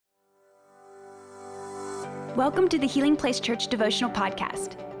Welcome to the Healing Place Church Devotional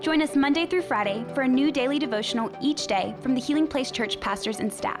Podcast. Join us Monday through Friday for a new daily devotional each day from the Healing Place Church pastors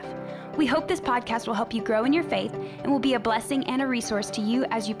and staff. We hope this podcast will help you grow in your faith and will be a blessing and a resource to you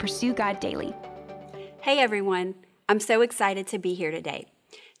as you pursue God daily. Hey everyone, I'm so excited to be here today.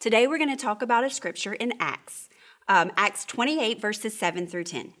 Today we're going to talk about a scripture in Acts 28 verses 7 through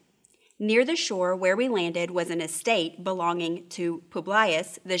 10. Near the shore where we landed was an estate belonging to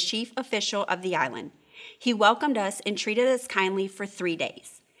Publius, the chief official of the island. He welcomed us and treated us kindly for 3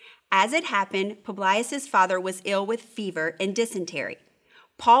 days. As it happened, Publius' father was ill with fever and dysentery.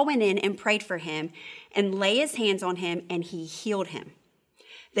 Paul went in and prayed for him and laid his hands on him, and he healed him.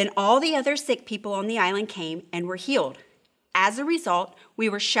 Then all the other sick people on the island came and were healed. As a result, we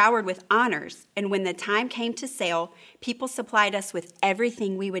were showered with honors, and when the time came to sail, people supplied us with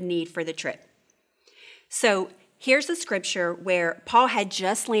everything we would need for the trip. So here's a scripture where Paul had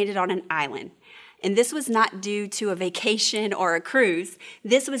just landed on an island, and this was not due to a vacation or a cruise.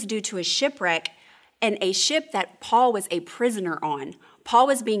 This was due to a shipwreck and a ship that Paul was a prisoner on. Paul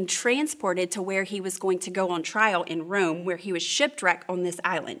was being transported to where he was going to go on trial in Rome, where he was shipwrecked on this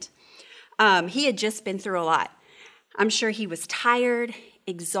island. He had just been through a lot. I'm sure he was tired,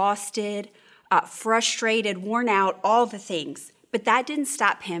 exhausted, frustrated, worn out, all the things. But that didn't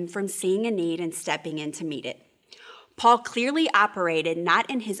stop him from seeing a need and stepping in to meet it. Paul clearly operated not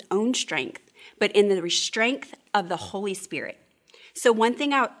in his own strength, but in the strength of the Holy Spirit. So one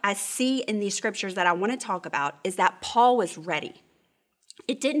thing I see in these scriptures that I want to talk about is that Paul was ready.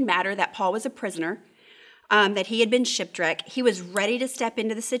 It didn't matter that Paul was a prisoner, that he had been shipwrecked. He was ready to step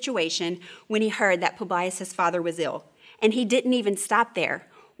into the situation when he heard that Publius' father was ill. And he didn't even stop there.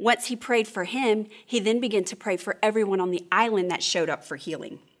 Once he prayed for him, he then began to pray for everyone on the island that showed up for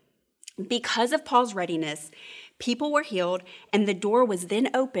healing. Because of Paul's readiness, people were healed, and the door was then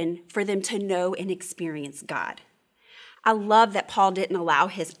open for them to know and experience God. I love that Paul didn't allow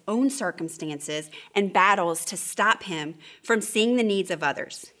his own circumstances and battles to stop him from seeing the needs of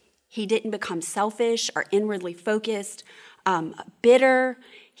others. He didn't become selfish or inwardly focused, bitter.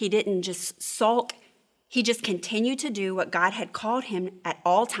 He didn't just sulk. He just continued to do what God had called him at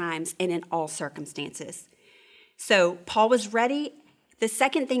all times and in all circumstances. So Paul was ready. The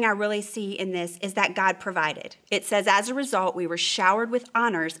second thing I really see in this is that God provided. It says, as a result, we were showered with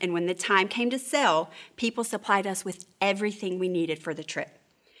honors, and when the time came to sail, people supplied us with everything we needed for the trip.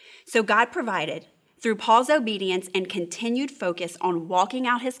 So God provided. Through Paul's obedience and continued focus on walking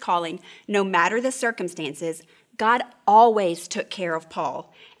out his calling, no matter the circumstances, God always took care of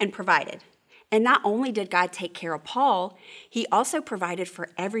Paul and provided. And not only did God take care of Paul, he also provided for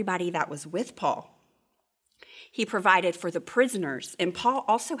everybody that was with Paul. He provided for the prisoners, and Paul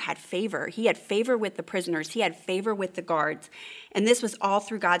also had favor. He had favor with the prisoners. He had favor with the guards, and this was all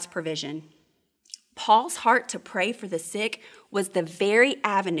through God's provision. Paul's heart to pray for the sick was the very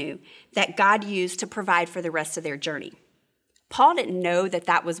avenue that God used to provide for the rest of their journey. Paul didn't know that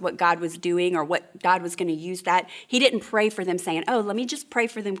that was what God was doing or what God was going to use that. He didn't pray for them saying, oh, let me just pray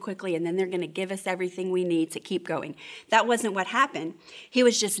for them quickly and then they're going to give us everything we need to keep going. That wasn't what happened. He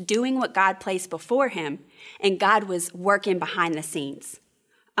was just doing what God placed before him, and God was working behind the scenes.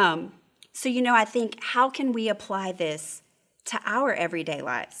 I think, how can we apply this to our everyday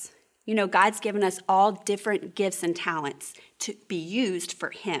lives? God's given us all different gifts and talents to be used for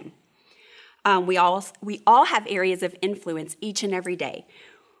him. We all have areas of influence each and every day,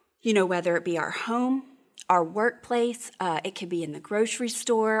 whether it be our home, our workplace, it could be in the grocery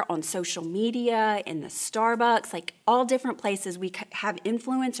store, on social media, in the Starbucks, like all different places we have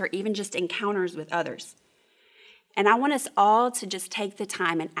influence or even just encounters with others. And I want us all to just take the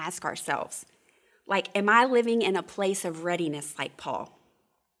time and ask ourselves, am I living in a place of readiness like Paul?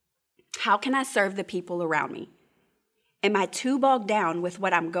 How can I serve the people around me? Am I too bogged down with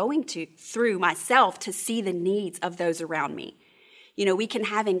what I'm going through myself to see the needs of those around me? We can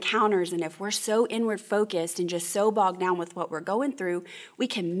have encounters, and if we're so inward focused and just so bogged down with what we're going through, we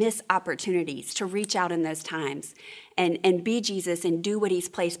can miss opportunities to reach out in those times and be Jesus and do what he's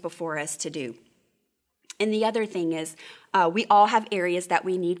placed before us to do. And the other thing is we all have areas that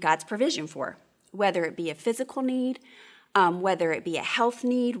we need God's provision for, whether it be a physical need, whether it be a health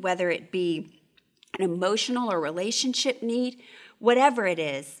need, whether it be an emotional or relationship need, whatever it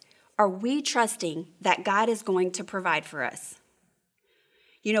is, are we trusting that God is going to provide for us?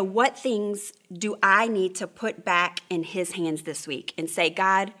 What things do I need to put back in his hands this week and say,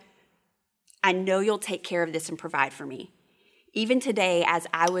 God, I know you'll take care of this and provide for me. Even today, as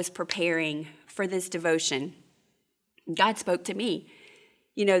I was preparing for this devotion, God spoke to me.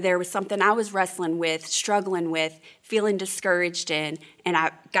 There was something I was wrestling with, struggling with, feeling discouraged in, and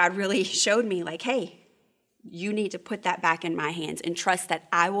God really showed me hey, you need to put that back in my hands and trust that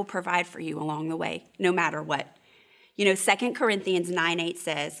I will provide for you along the way, no matter what. 2 Corinthians 9:8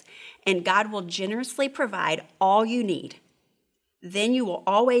 says, and God will generously provide all you need. Then you will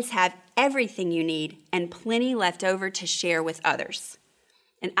always have everything you need and plenty left over to share with others.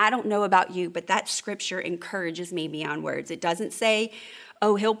 And I don't know about you, but that scripture encourages me beyond words. It doesn't say,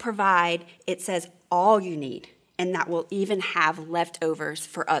 oh, he'll provide. It says all you need, and that we'll even have leftovers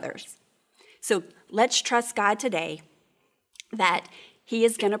for others. So let's trust God today that he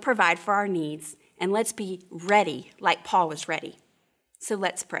is going to provide for our needs, and let's be ready like Paul was ready. So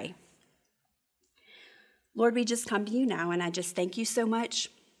let's pray. Lord, we just come to you now, and I just thank you so much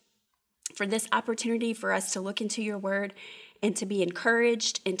for this opportunity for us to look into your word and to be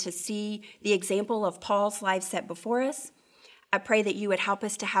encouraged and to see the example of Paul's life set before us. I pray that you would help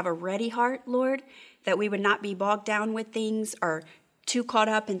us to have a ready heart, Lord, that we would not be bogged down with things or too caught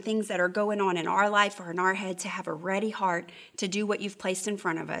up in things that are going on in our life or in our head, to have a ready heart to do what you've placed in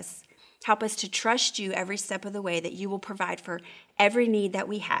front of us. Help us to trust you every step of the way, that you will provide for every need that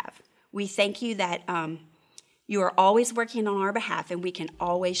we have. We thank you that you are always working on our behalf, and we can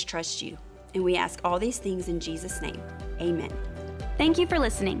always trust you. And we ask all these things in Jesus' name. Amen. Thank you for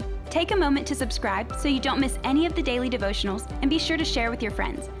listening. Take a moment to subscribe so you don't miss any of the daily devotionals, and be sure to share with your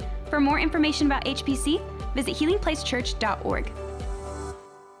friends. For more information about HPC, visit healingplacechurch.org.